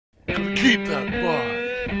Gonna keep that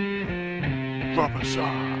bike. Proper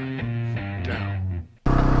side down.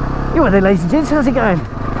 You are there, ladies and gents, how's it going?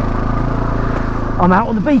 I'm out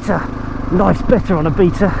on the Beta. Life's better on a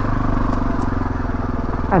Beta.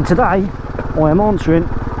 And today I am answering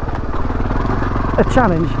a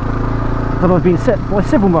challenge that I've been set by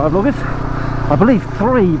several motovloggers. I believe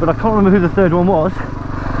 3, but I can't remember who the 3rd one was.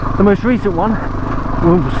 The most recent one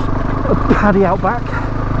was Paddy Outback,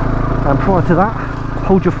 and prior to that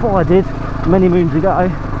Hold Your Fire did many moons ago,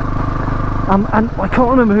 and I can't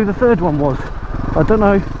remember who the 3rd one was. I don't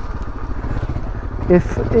know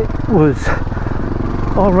if it was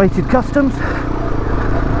R-rated customs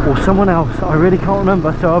or someone else. I really can't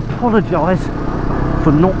remember, so I apologise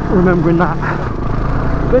for not remembering that.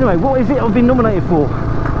 But anyway, what is it I've been nominated for?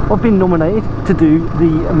 I've been nominated to do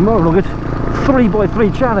the motovloggers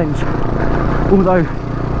 3x3 challenge, although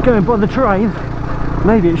going by the train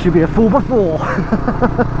maybe it should be a 4x4.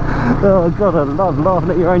 Oh god, I love laughing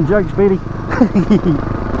at your own jokes, Speedy.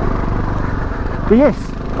 But yes,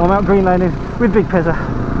 I'm out greenlanding with Big Pezza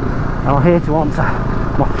and I'm here to answer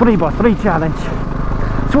my 3x3 challenge.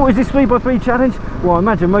 So what is this 3x3 challenge? Well, I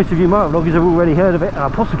imagine most of you motovloggers have already heard of it and are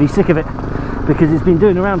possibly sick of it because it's been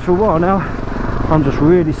doing around for a while now. I'm just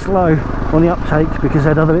really slow on the uptake because I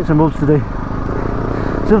had other bits and bobs to do.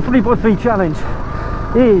 So the 3x3 challenge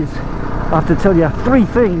is, I have to tell you 3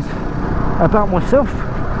 things about myself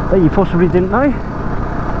that you possibly didn't know,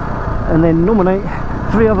 and then nominate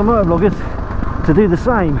 3 other motovloggers to do the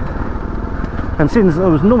same. And since I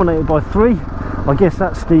was nominated by 3, I guess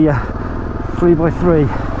that's the 3x3.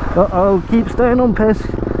 Uh-oh, keep staying on, Pez.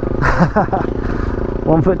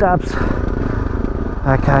 1 foot dabs.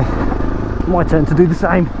 Okay, my turn to do the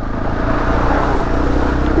same.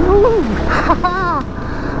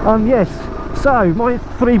 Yes, so my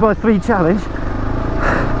 3x3 challenge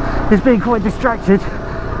is being quite distracted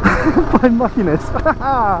by muckiness.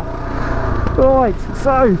 Right,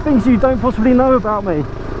 so things you don't possibly know about me.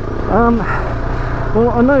 Well,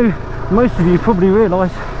 I know most of you probably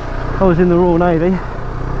realise I was in the Royal Navy,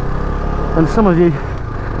 and some of you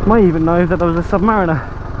may even know that I was a submariner.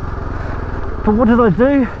 But what did I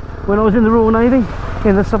do when I was in the Royal Navy,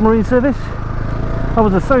 in the submarine service? I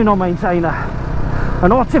was a sonar maintainer,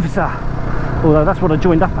 an artificer, although that's what I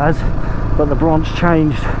joined up as, but the branch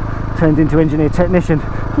changed, turned into engineer technician,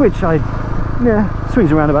 which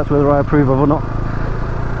swings around about whether I approve of or not.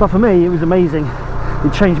 But for me it was amazing.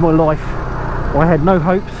 It changed my life. I had no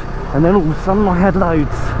hopes, and then all of a sudden I had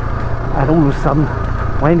loads, and all of a sudden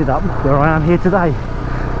I ended up where I am here today,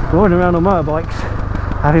 riding around on motorbikes,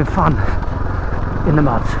 having fun in the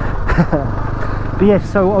mud. But yes,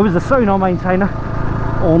 so I was a sonar maintainer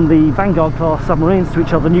on the Vanguard class submarines,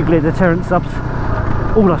 which are the nuclear deterrent subs.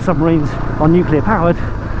 All our submarines are nuclear powered,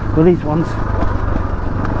 but these ones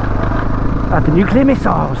had the nuclear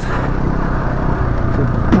missiles. The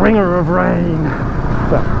bringer of rain,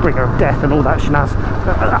 well, bringer of death and all that shenaz.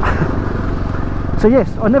 So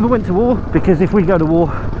yes, I never went to war, because if we go to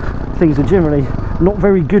war, things are generally not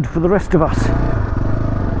very good for the rest of us.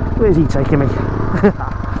 Where's he taking me?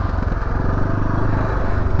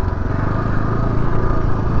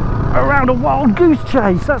 Around a wild goose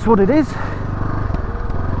chase, that's what it is.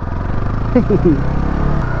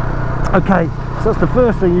 Okay, so that's the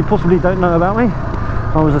first thing you possibly don't know about me.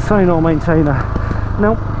 I was a sonar maintainer.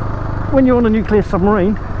 Now, when you're on a nuclear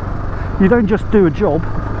submarine, you don't just do a job,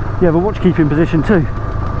 you have a watch-keeping position too.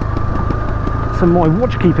 So my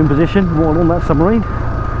watch-keeping position while on that submarine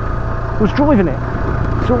was driving it.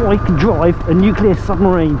 So I can drive a nuclear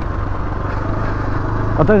submarine.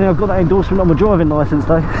 I don't think I've got that endorsement on my driving licence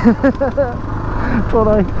though. But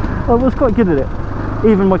I was quite good at it.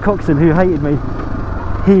 Even my coxswain, who hated me,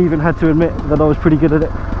 he even had to admit that I was pretty good at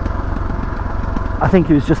it. I think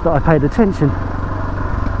it was just that I paid attention.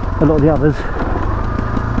 A lot of the others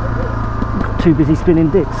got too busy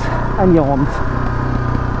spinning dicks and yarns.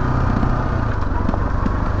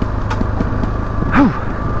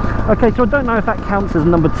 Okay, so I don't know if that counts as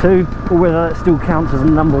number 2 or whether that still counts as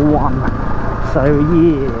number 1. So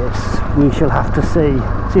yes, we shall have to see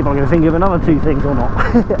if I'm going to think of another 2 things or not.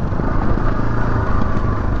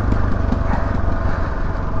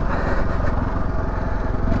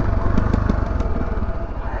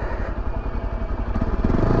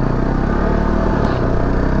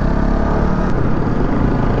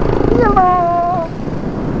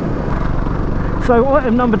 So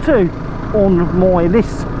item number 2 on my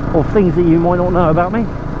list of things that you might not know about me.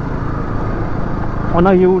 I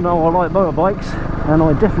know you all know I like motorbikes, and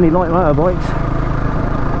I definitely like motorbikes,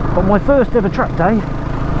 but my first ever track day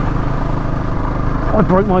I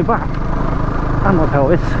broke my back and my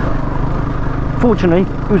pelvis. Fortunately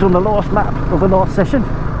It was on the last lap of the last session.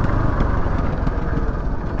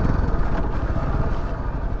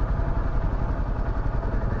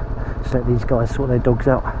 Just let these guys sort their dogs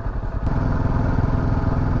out.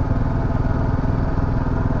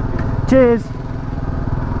 Cheers!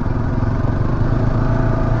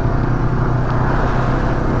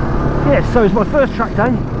 Yes, so it was my first track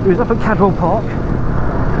day. It was up at Cadwell Park,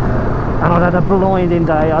 and I'd had a blinding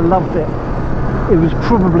day. I loved it. It was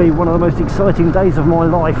probably one of the most exciting days of my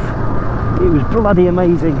life. It was bloody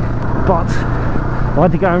amazing, but I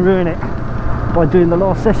had to go and ruin it by doing the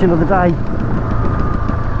last session of the day,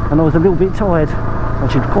 and I was a little bit tired. I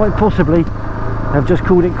should quite possibly have just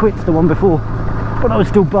called it quits the one before, but I was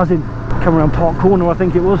still buzzing. Come around Park Corner, I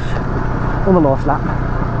think it was, on the last lap.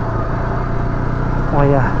 I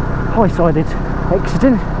high-sided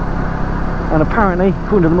exiting, and apparently,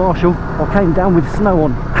 according to the marshal, I came down with snow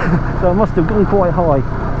on. So I must have gone quite high.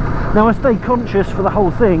 Now I stayed conscious for the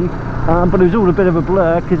whole thing, but it was all a bit of a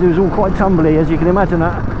blur because it was all quite tumbly, as you can imagine.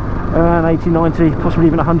 That around 80, 90, possibly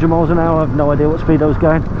even 100 miles an hour. I have no idea what speed I was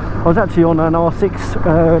going. I was actually on an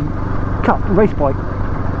R6 Cup race bike,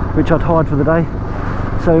 which I'd hired for the day,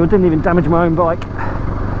 so I didn't even damage my own bike.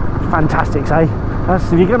 Fantastic, eh?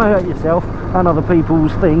 That's, if you're going to hurt yourself and other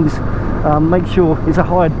people's things, make sure it's a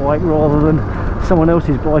hired bike rather than someone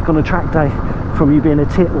else's bike on a track day, from you being a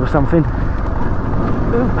tit or something.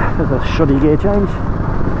 Ooh, there's a shoddy gear change.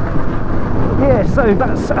 Yeah, so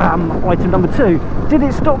that's item number 2. Did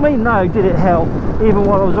it stop me? No. Did it help? Even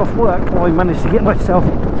while I was off work, I managed to get myself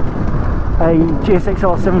a GSX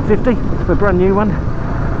R750, a brand new one.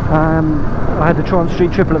 I had the Triumph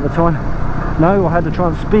Street Triple at the time. No, I had the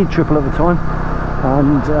Triumph Speed Triple at the time,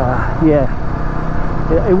 and yeah,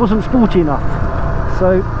 it wasn't sporty enough,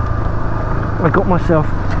 so I got myself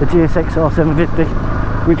a GSX R750,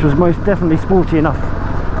 which was most definitely sporty enough.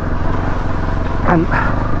 And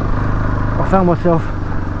I found myself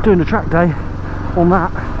doing a track day on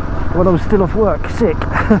that when I was still off work, sick.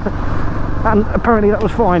 And apparently that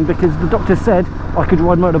was fine because the doctor said I could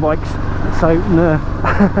ride motorbikes, so no.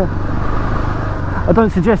 I don't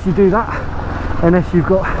suggest you do that unless you've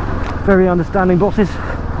got very understanding bosses.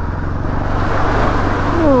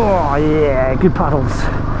 Oh yeah, good paddles.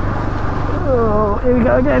 Oh, here we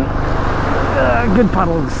go again. Good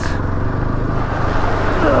paddles.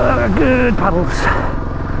 Good paddles.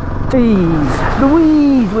 Jeez,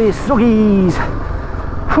 Louise, we're soggies.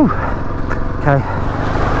 Whew. Okay.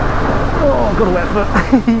 Oh, got a wet foot.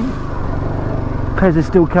 Pez is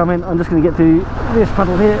still coming. I'm just going to get to this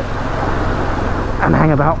paddle here and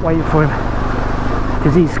hang about, waiting for him,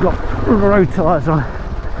 because he's got road tyres on.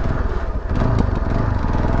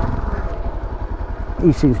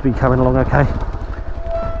 He seems to be coming along okay.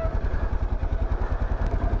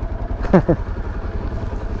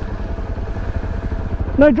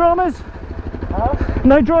 No dramas? Huh?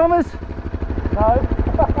 No dramas? No.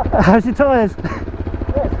 How's your tyres?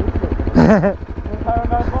 Yes,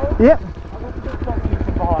 Yep.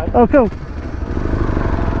 Oh, cool.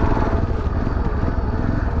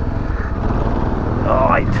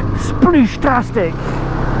 Alright, sploosh-tastic.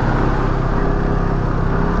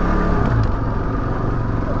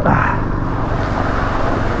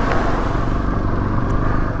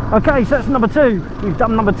 Okay, so that's number 2. We've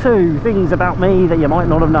done number 2, things about me that you might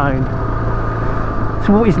not have known.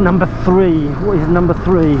 So what is number 3? What is number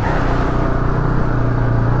 3?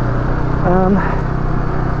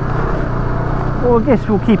 Well, I guess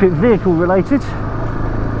we'll keep it vehicle related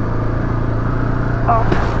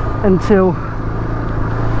up until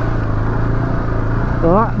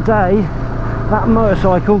that day, that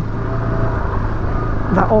motorcycle,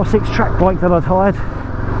 that R6 track bike that I'd hired.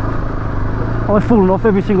 I've fallen off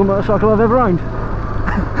every single motorcycle I've ever owned.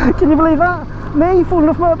 Can you believe that? Me falling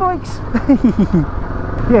off motorbikes?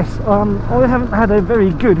 Yes, I haven't had a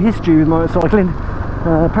very good history with motorcycling.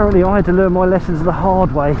 Apparently I had to learn my lessons the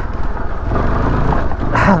hard way.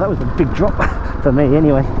 That was a big drop for me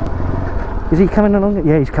anyway. Is he coming along?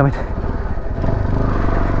 Yeah, he's coming.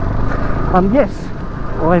 Yes,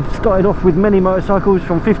 I've started off with many motorcycles,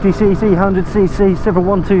 from 50cc, 100cc, several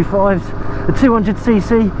 125s, the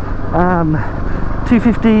 200cc,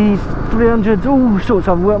 250s, 300s, all sorts.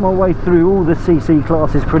 I've worked my way through all the CC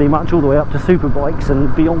classes pretty much, all the way up to super bikes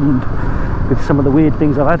and beyond, with some of the weird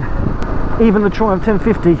things I've had. Even the Triumph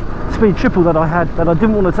 1050 Speed Triple that I had, that I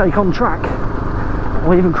didn't want to take on track,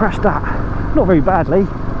 I even crashed that. Not very badly,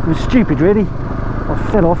 it was stupid really. I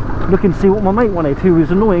fell off looking to see what my mate wanted, who was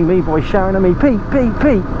annoying me by shouting at me, Pete, Pete,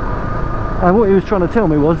 Pete. And what he was trying to tell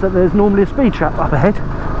me was that there's normally a speed trap up ahead,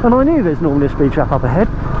 and I knew there's normally a speed trap up ahead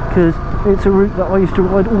because it's a route that I used to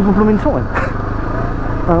ride all the blooming time.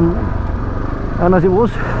 and as it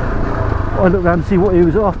was, I looked around to see what he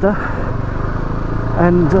was after,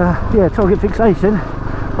 and yeah, target fixation,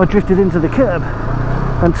 I drifted into the curb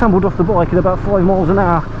and tumbled off the bike at about 5 miles an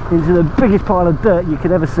hour into the biggest pile of dirt you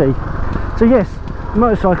could ever see. So yes,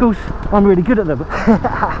 motorcycles, I'm really good at them.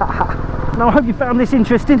 Now I hope you found this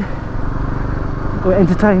interesting or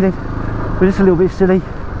entertaining, but just a little bit silly.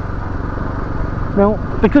 Now,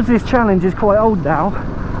 because this challenge is quite old now,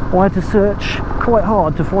 I had to search quite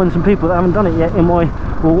hard to find some people that haven't done it yet in my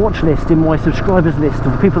watch list, in my subscribers list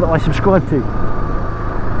of the people that I subscribe to.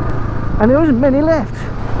 And there isn't many left.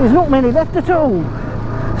 There's not many left at all.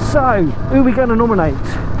 So, who are we going to nominate?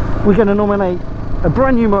 We're going to nominate a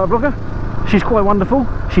brand new motovlogger. She's quite wonderful.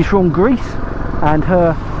 She's from Greece, and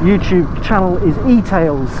her YouTube channel is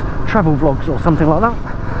E-Tales Travel Vlogs or something like that.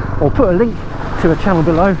 I'll put a link to her channel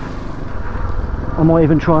below. I might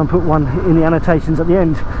even try and put one in the annotations at the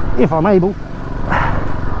end, if I'm able.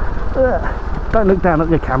 Don't look down at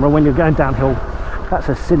your camera when you're going downhill. That's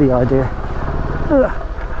a silly idea.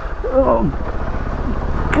 Oh,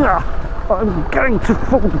 I'm going to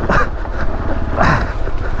fall.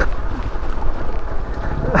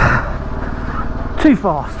 Too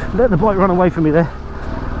fast. Let the bike run away from me there.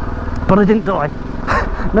 But I didn't die.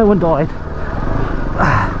 No one died.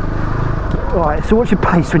 Right, so what's your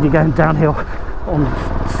pace when you're going downhill on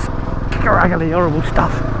scraggly, horrible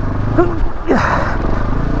stuff?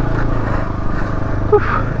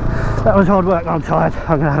 That was hard work. I'm tired.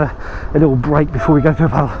 I'm going to have a little break before we go for a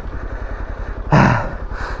paddle.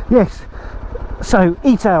 Yes, so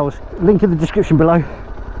E-Tales, link in the description below.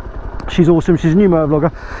 She's awesome. She's a new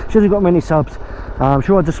motovlogger. She hasn't got many subs.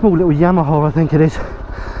 She rides a small little Yamaha, I think it is.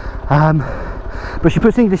 But she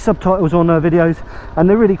puts English subtitles on her videos, and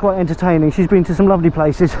they're really quite entertaining. She's been to some lovely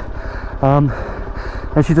places, and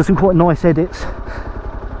she does some quite nice edits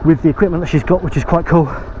with the equipment that she's got, which is quite cool.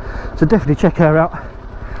 So definitely check her out.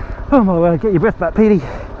 Oh my word, get your breath back, Petey.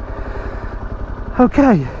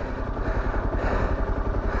 Okay.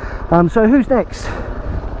 So who's next?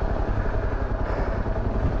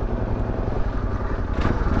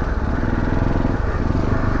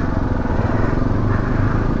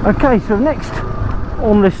 Okay, so next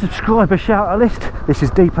on the subscriber shout out list, this is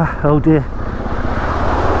deeper, oh dear,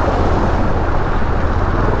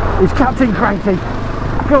 is CaptainCranky.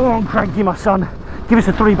 Go on, Cranky, my son, give us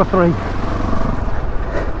a 3x3.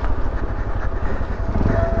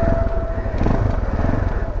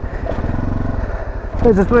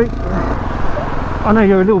 There's a 3. I know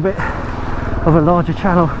you're a little bit of a larger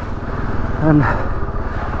channel than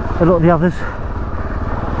a lot of the others,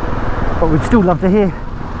 but we'd still love to hear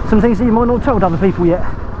some things that you might not have told other people yet.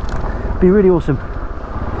 Be really awesome.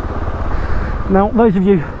 Now, those of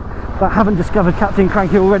you that haven't discovered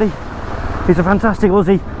CaptainCranky already, he's a fantastic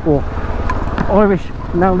Aussie, or Irish,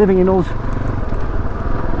 now living in Oz,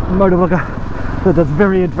 motovlogger that does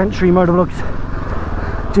very adventure motovlogs.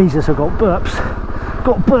 Jesus, I've got burps.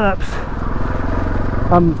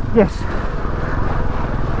 Yes,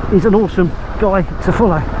 he's an awesome guy to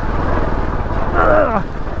follow.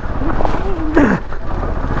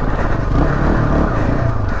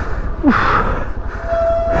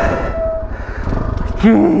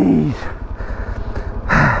 Jeez.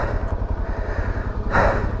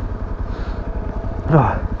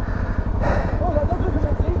 Oh.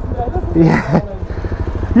 Yeah.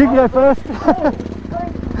 You can go first.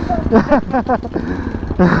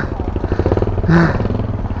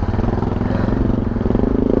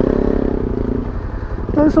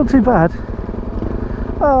 That's not too bad.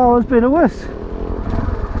 Oh, it's been a worse.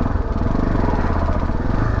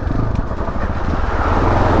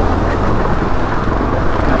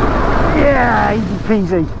 Yeah, easy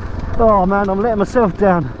peasy. Oh man, I'm letting myself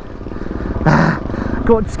down.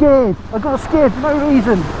 Got scared. I got scared for no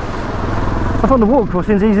reason. I found the water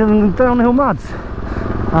crossings easier than downhill muds.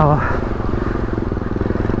 Oh.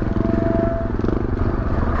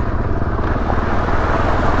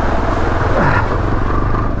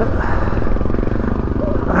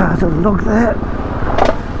 There's a log there.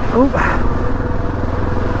 Oh.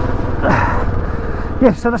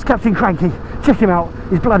 Yes, so that's CaptainCranky. Check him out.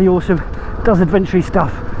 He's bloody awesome. Does adventure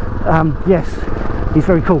stuff. Yes, he's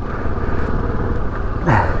very cool.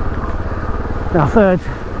 Now, third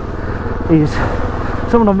is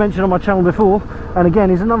someone I've mentioned on my channel before, and again,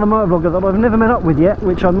 he's another motovlogger that I've never met up with yet,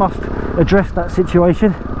 which I must address that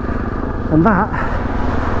situation, and that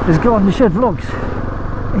is Garden Shed Vlogs.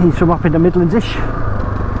 He's from up in the Midlands-ish,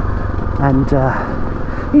 and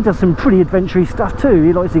he does some pretty adventure stuff too.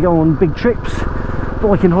 He likes to go on big trips,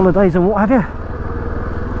 biking holidays and what have you.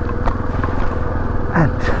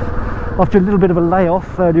 And after a little bit of a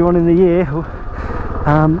layoff earlier on in the year,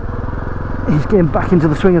 he's getting back into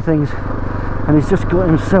the swing of things, and he's just got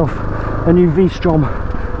himself a new V-Strom,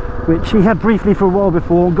 which he had briefly for a while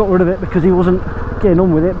before and got rid of it because he wasn't getting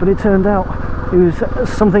on with it, but it turned out it was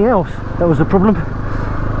something else that was the problem,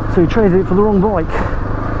 so he traded it for the wrong bike,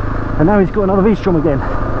 and now he's got another V-Strom again.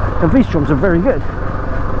 And V-Stroms are very good.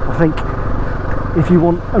 I think if you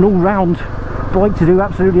want an all-round bike to do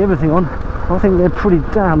absolutely everything on, I think they're pretty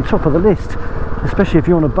damn top of the list, especially if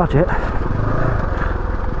you're on a budget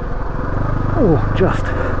or just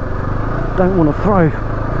don't want to throw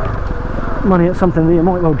money at something that you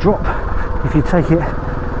might well drop if you take it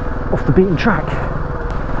off the beaten track.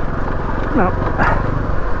 Now,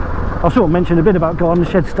 I've sort of mentioned a bit about garden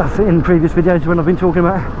shed stuff in previous videos when I've been talking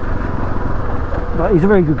about it, but he's a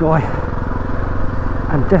very good guy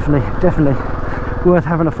and definitely worth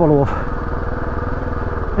having a follow of.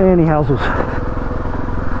 Any houses,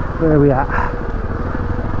 where are we at?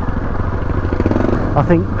 I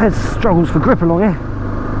think Pez struggles for grip along here,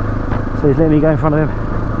 so he's letting me go in front of him.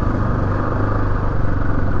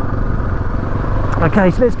 Okay,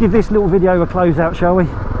 so let's give this little video a close out, shall we?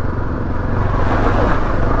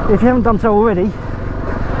 If you haven't done so already,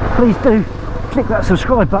 please do click that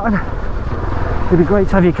subscribe button. It'd be great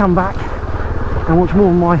to have you come back and watch more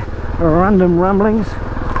of my random ramblings.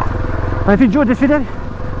 And if you enjoyed this video,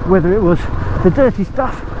 whether it was the dirty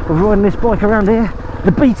stuff of riding this bike around here,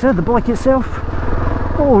 the Beta, the bike itself,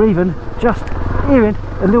 or even just hearing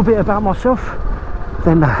a little bit about myself,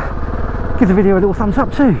 then give the video a little thumbs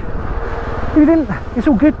up too. If you didn't, it's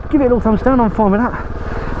all good, give it a little thumbs down, I'm fine with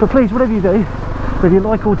that. But please, whatever you do, whether you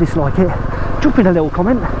like or dislike it, drop in a little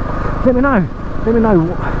comment, let me know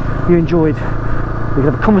what you enjoyed. We can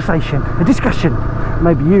have a conversation, a discussion.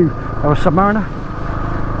 Maybe you are a submariner,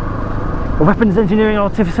 a weapons engineering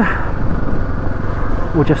artificer,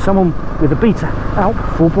 or just someone with a Beta ALP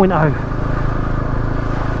 4.0.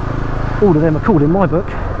 All of them are cool in my book,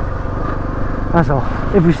 as are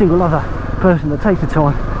every single other person that takes the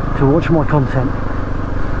time to watch my content.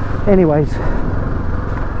 Anyways,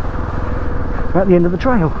 we're at the end of the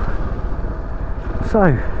trail, so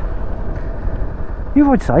you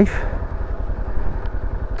ride safe,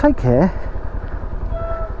 take care,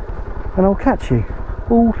 and I'll catch you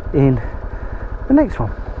all in the next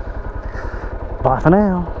one. Bye for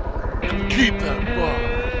now. Keep that bar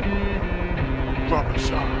rubber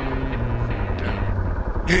side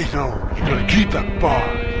down. You know, you gotta keep that bar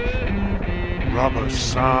rubber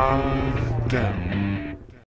side down.